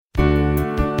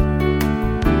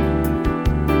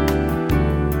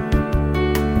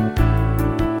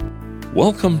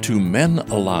Welcome to Men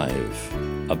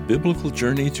Alive, a biblical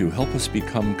journey to help us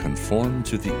become conformed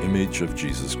to the image of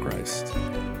Jesus Christ.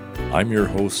 I'm your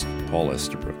host, Paul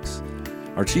Estabrooks.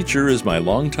 Our teacher is my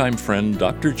longtime friend,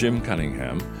 Dr. Jim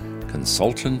Cunningham,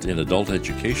 consultant in adult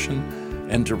education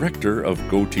and director of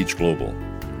Go Teach Global.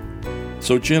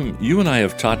 So Jim, you and I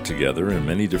have taught together in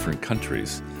many different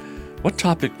countries. What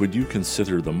topic would you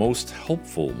consider the most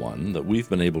helpful one that we've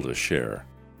been able to share?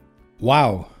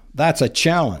 Wow, that's a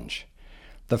challenge.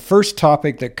 The first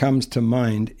topic that comes to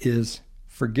mind is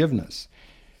forgiveness.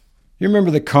 You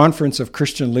remember the conference of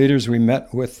Christian leaders we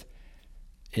met with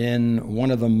in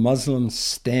one of the Muslim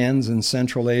stands in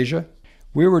Central Asia?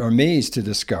 We were amazed to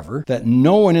discover that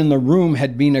no one in the room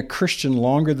had been a Christian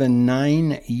longer than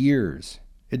 9 years.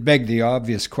 It begged the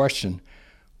obvious question,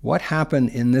 what happened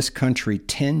in this country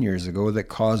 10 years ago that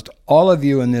caused all of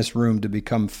you in this room to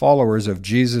become followers of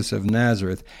Jesus of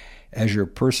Nazareth as your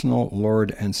personal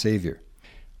Lord and Savior?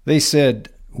 They said,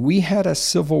 we had a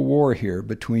civil war here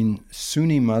between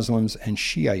Sunni Muslims and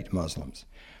Shiite Muslims.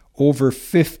 Over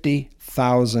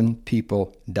 50,000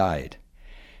 people died.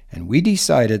 And we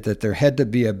decided that there had to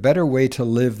be a better way to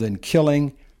live than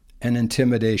killing and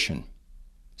intimidation.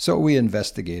 So we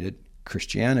investigated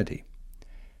Christianity.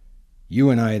 You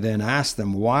and I then asked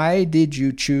them, why did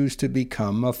you choose to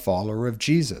become a follower of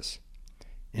Jesus?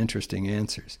 Interesting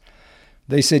answers.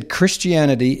 They said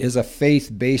Christianity is a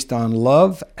faith based on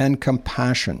love and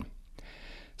compassion.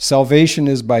 Salvation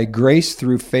is by grace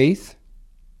through faith.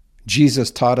 Jesus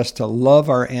taught us to love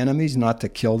our enemies, not to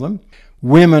kill them.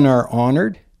 Women are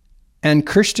honored. And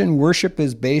Christian worship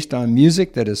is based on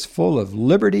music that is full of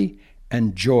liberty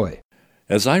and joy.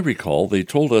 As I recall, they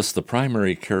told us the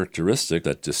primary characteristic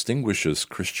that distinguishes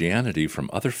Christianity from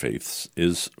other faiths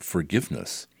is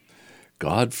forgiveness.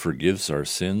 God forgives our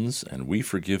sins, and we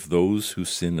forgive those who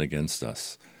sin against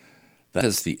us. That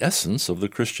is the essence of the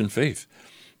Christian faith.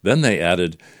 Then they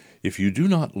added, if you do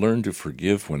not learn to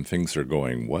forgive when things are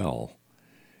going well,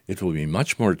 it will be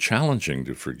much more challenging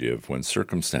to forgive when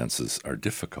circumstances are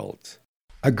difficult.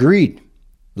 Agreed.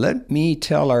 Let me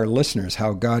tell our listeners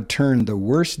how God turned the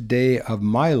worst day of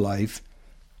my life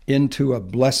into a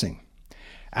blessing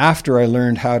after I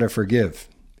learned how to forgive.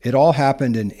 It all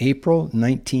happened in April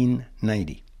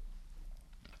 1990.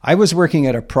 I was working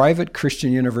at a private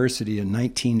Christian university in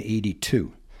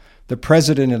 1982. The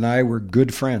president and I were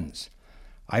good friends.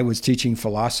 I was teaching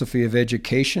philosophy of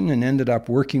education and ended up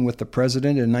working with the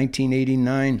president in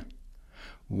 1989.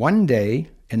 One day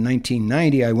in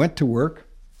 1990, I went to work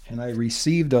and I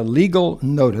received a legal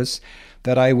notice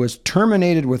that I was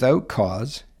terminated without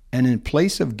cause, and in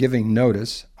place of giving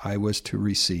notice, I was to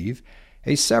receive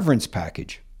a severance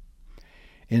package.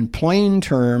 In plain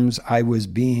terms, I was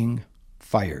being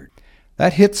fired.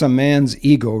 That hits a man's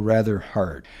ego rather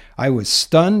hard. I was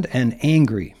stunned and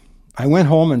angry. I went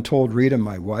home and told Rita,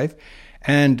 my wife,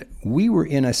 and we were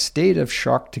in a state of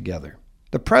shock together.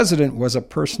 The president was a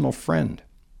personal friend.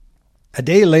 A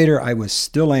day later, I was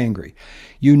still angry.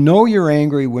 You know you're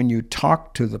angry when you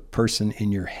talk to the person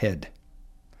in your head.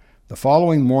 The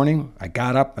following morning, I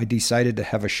got up, I decided to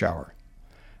have a shower.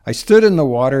 I stood in the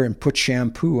water and put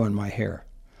shampoo on my hair.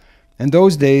 In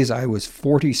those days, I was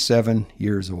 47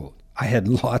 years old. I had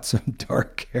lots of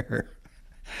dark hair.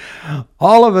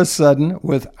 All of a sudden,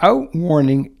 without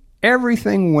warning,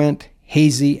 everything went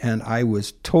hazy and I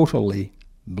was totally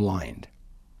blind.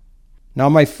 Now,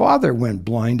 my father went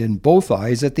blind in both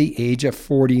eyes at the age of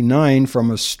 49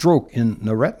 from a stroke in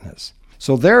the retinas.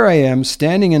 So there I am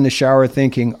standing in the shower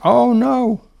thinking, oh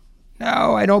no,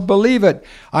 I don't believe it.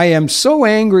 I am so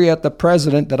angry at the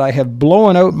president that I have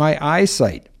blown out my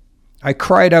eyesight. I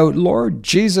cried out, Lord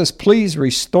Jesus, please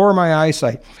restore my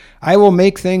eyesight. I will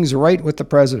make things right with the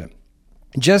president.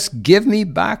 Just give me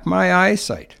back my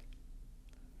eyesight.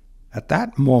 At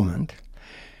that moment,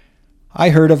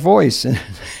 I heard a voice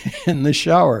in the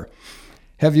shower.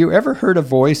 Have you ever heard a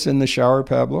voice in the shower,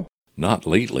 Pablo? Not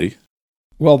lately.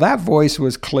 Well, that voice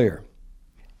was clear.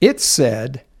 It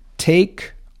said,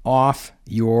 take off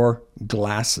your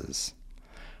glasses.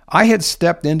 I had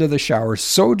stepped into the shower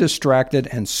so distracted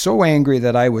and so angry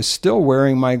that I was still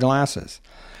wearing my glasses.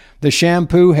 The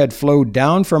shampoo had flowed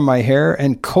down from my hair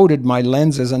and coated my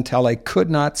lenses until I could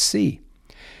not see.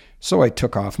 So I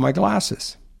took off my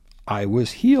glasses. I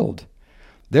was healed.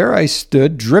 There I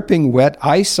stood, dripping wet,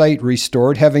 eyesight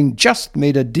restored, having just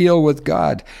made a deal with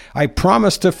God. I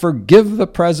promised to forgive the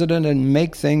president and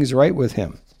make things right with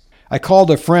him. I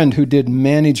called a friend who did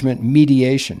management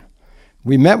mediation.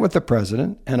 We met with the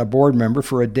president and a board member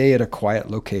for a day at a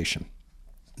quiet location.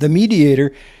 The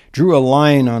mediator drew a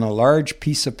line on a large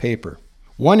piece of paper.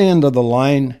 One end of the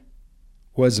line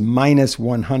was minus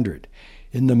 100.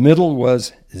 In the middle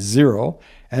was 0,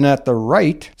 and at the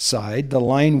right side, the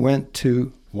line went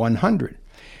to 100.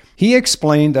 He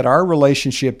explained that our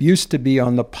relationship used to be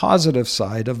on the positive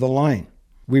side of the line.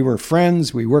 We were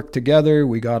friends, we worked together,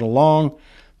 we got along.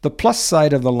 The plus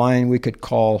side of the line we could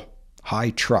call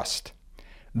high trust.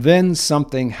 Then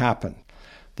something happened.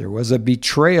 There was a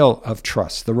betrayal of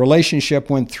trust. The relationship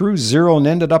went through 0 and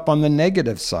ended up on the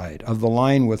negative side of the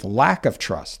line with lack of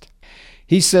trust.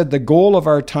 He said the goal of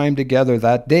our time together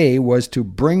that day was to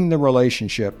bring the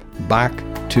relationship back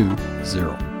to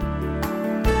 0.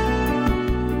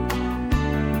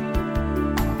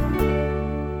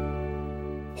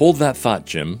 Hold that thought,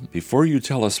 Jim. Before you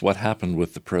tell us what happened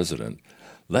with the president,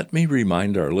 let me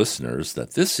remind our listeners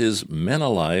that this is Men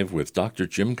Alive with Dr.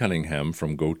 Jim Cunningham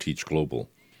from Go Teach Global.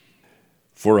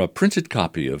 For a printed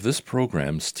copy of this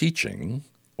program's teaching,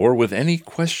 or with any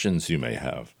questions you may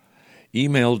have,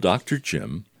 email Dr.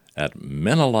 Jim at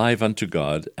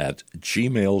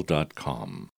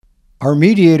menaliveuntogod@gmail.com. Our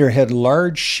mediator had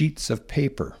large sheets of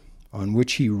paper on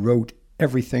which he wrote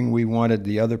everything we wanted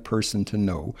the other person to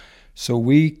know, so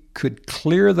we could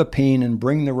clear the pain and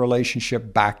bring the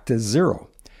relationship back to 0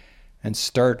 and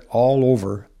start all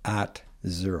over at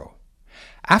 0.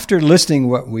 After listing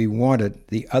what we wanted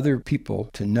the other people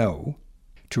to know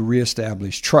to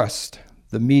reestablish trust,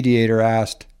 the mediator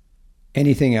asked,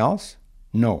 "Anything else?"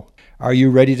 "No." "Are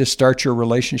you ready to start your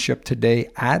relationship today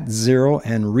at 0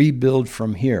 and rebuild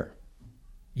from here?"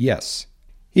 "Yes."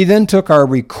 He then took our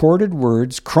recorded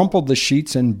words, crumpled the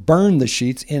sheets, and burned the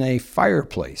sheets in a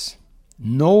fireplace.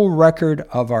 No record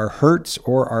of our hurts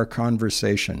or our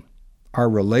conversation. Our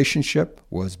relationship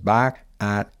was back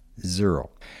at 0,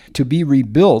 to be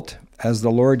rebuilt as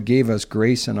the Lord gave us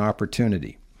grace and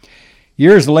opportunity.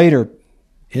 Years later,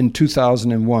 in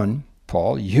 2001,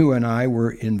 Paul, you and I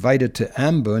were invited to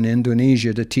Ambon,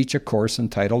 Indonesia, to teach a course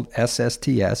entitled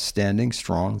SSTS, Standing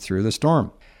Strong Through the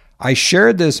Storm. I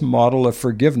shared this model of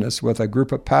forgiveness with a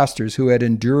group of pastors who had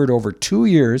endured over 2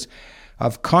 years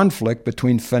of conflict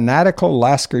between fanatical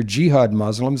Laskar Jihad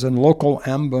Muslims and local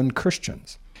Ambon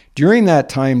Christians. During that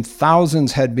time,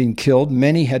 thousands had been killed,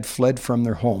 many had fled from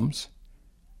their homes.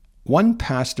 One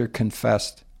pastor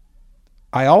confessed,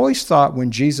 "I always thought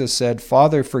when Jesus said,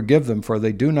 'Father, forgive them, for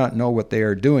they do not know what they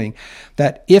are doing,'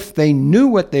 that if they knew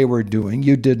what they were doing,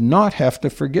 you did not have to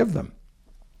forgive them.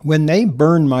 When they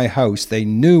burned my house, they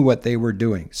knew what they were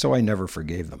doing, so I never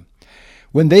forgave them.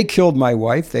 When they killed my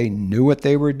wife, they knew what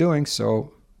they were doing,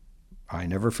 so I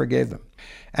never forgave them.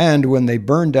 And when they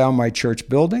burned down my church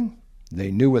building,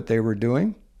 they knew what they were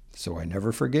doing, so I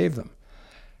never forgave them.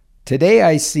 Today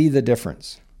I see the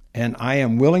difference, and I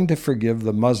am willing to forgive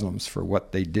the Muslims for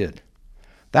what they did."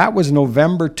 That was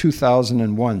November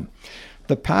 2001.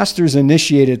 The pastors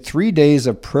initiated 3 days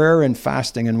of prayer and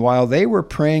fasting, and while they were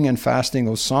praying and fasting,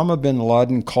 Osama bin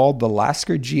Laden called the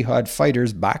Laskar Jihad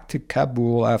fighters back to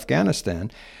Kabul,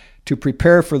 Afghanistan, to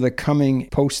prepare for the coming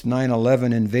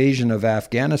post-9/11 invasion of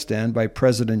Afghanistan by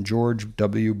President George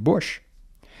W. Bush.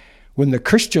 When the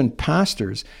Christian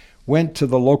pastors went to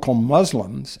the local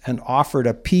Muslims and offered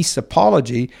a peace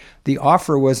apology, the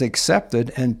offer was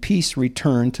accepted and peace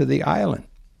returned to the island.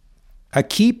 A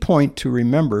key point to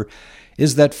remember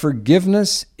is that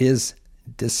forgiveness is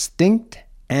distinct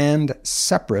and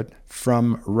separate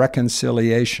from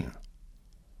reconciliation.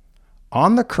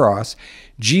 On the cross,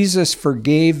 Jesus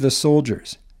forgave the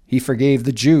soldiers. He forgave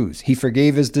the Jews. He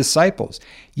forgave his disciples.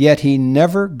 Yet he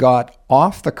never got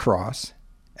off the cross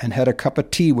and had a cup of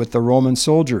tea with the Roman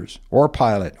soldiers, or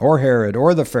Pilate, or Herod,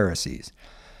 or the Pharisees,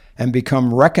 and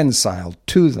become reconciled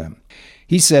to them.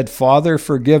 He said, "Father,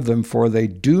 forgive them, for they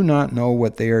do not know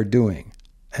what they are doing."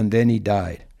 And then he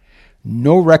died.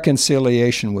 No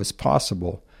reconciliation was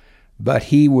possible, but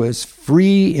he was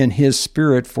free in his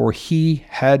spirit, for he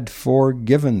had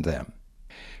forgiven them.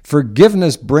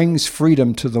 Forgiveness brings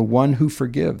freedom to the one who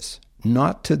forgives,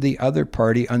 not to the other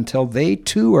party until they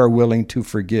too are willing to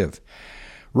forgive.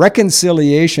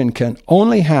 Reconciliation can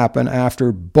only happen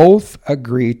after both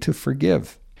agree to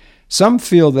forgive. Some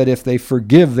feel that if they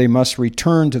forgive, they must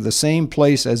return to the same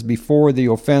place as before the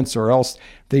offense, or else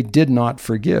they did not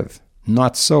forgive.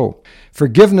 Not so.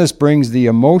 Forgiveness brings the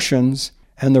emotions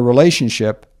and the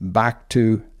relationship back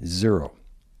to 0.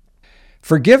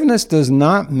 Forgiveness does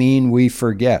not mean we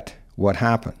forget what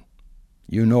happened.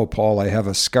 You know, Paul, I have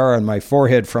a scar on my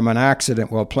forehead from an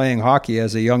accident while playing hockey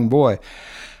as a young boy.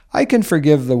 I can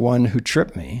forgive the one who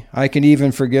tripped me. I can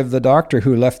even forgive the doctor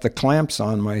who left the clamps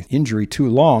on my injury too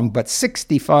long, but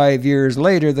 65 years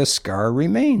later, the scar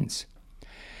remains.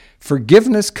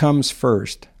 Forgiveness comes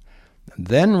first,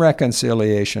 then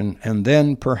reconciliation, and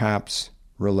then perhaps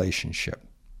relationship.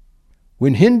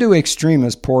 When Hindu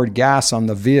extremists poured gas on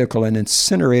the vehicle and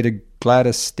incinerated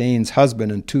Gladys Staines'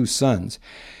 husband and 2 sons,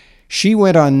 she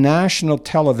went on national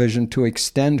television to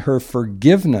extend her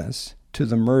forgiveness to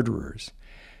the murderers.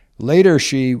 Later,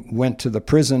 she went to the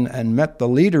prison and met the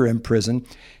leader in prison.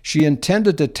 She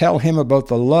intended to tell him about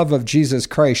the love of Jesus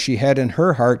Christ she had in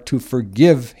her heart to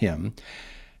forgive him,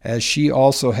 as she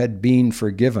also had been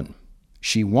forgiven.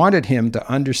 She wanted him to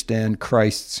understand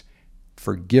Christ's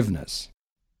forgiveness.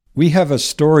 We have a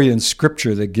story in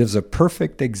Scripture that gives a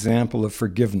perfect example of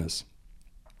forgiveness.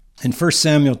 In 1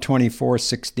 Samuel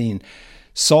 24:16,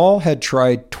 Saul had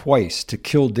tried twice to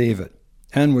kill David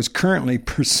and was currently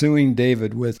pursuing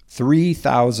David with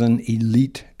 3,000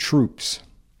 elite troops.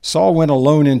 Saul went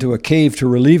alone into a cave to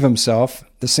relieve himself,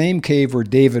 the same cave where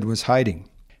David was hiding.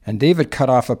 And David cut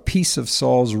off a piece of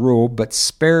Saul's robe, but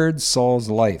spared Saul's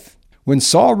life. When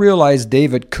Saul realized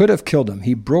David could have killed him,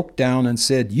 he broke down and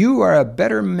said, "You are a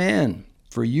better man,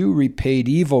 for you repaid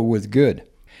evil with good."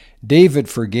 David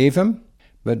forgave him,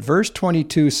 but verse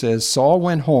 22 says, Saul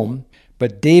went home,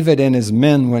 but David and his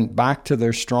men went back to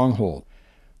their stronghold.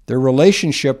 Their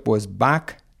relationship was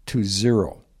back to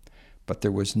zero, but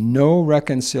there was no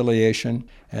reconciliation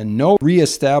and no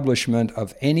reestablishment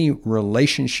of any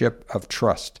relationship of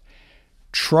trust.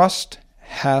 Trust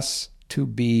has to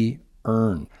be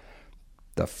earned.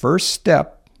 The first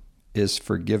step is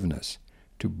forgiveness,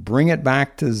 to bring it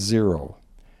back to zero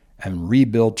and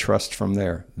rebuild trust from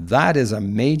there. That is a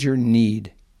major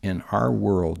need in our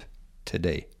world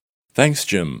today. Thanks,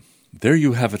 Jim. There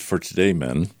you have it for today,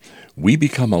 men. We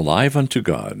become alive unto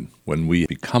God when we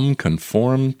become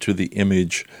conformed to the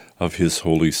image of His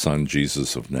Holy Son,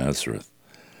 Jesus of Nazareth.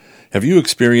 Have you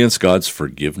experienced God's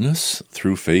forgiveness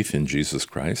through faith in Jesus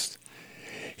Christ?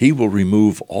 He will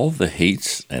remove all the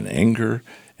hate and anger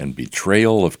and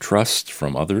betrayal of trust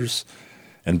from others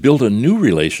and build a new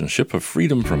relationship of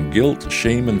freedom from guilt,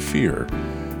 shame, and fear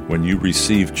when you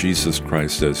receive Jesus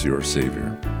Christ as your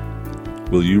Savior.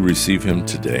 Will you receive Him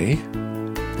today?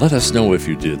 Let us know if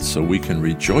you did, so we can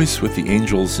rejoice with the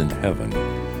angels in heaven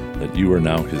that you are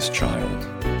now His child.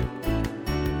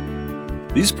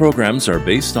 These programs are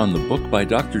based on the book by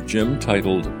Dr. Jim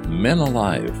titled Men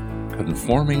Alive,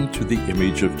 Conforming to the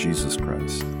Image of Jesus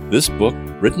Christ. This book,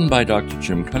 written by Dr.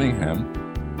 Jim Cunningham,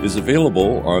 is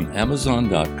available on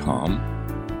Amazon.com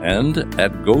and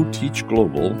at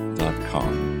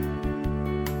GoTeachGlobal.com.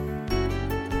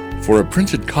 For a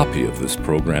printed copy of this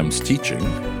program's teaching,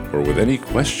 or with any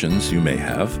questions you may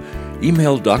have,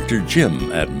 email Dr.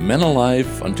 Jim at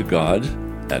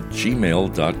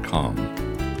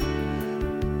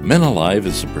menaliveuntogod@gmail.com. Men Alive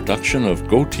is a production of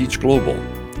Go Teach Global.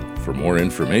 For more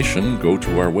information, go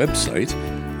to our website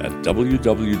at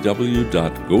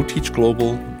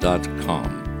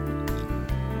www.goteachglobal.com.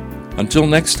 Until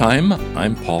next time,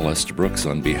 I'm Paul Estabrooks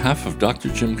on behalf of Dr.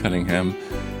 Jim Cunningham,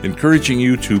 encouraging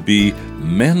you to be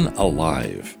men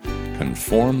alive,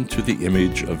 conformed to the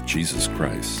image of Jesus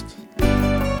Christ.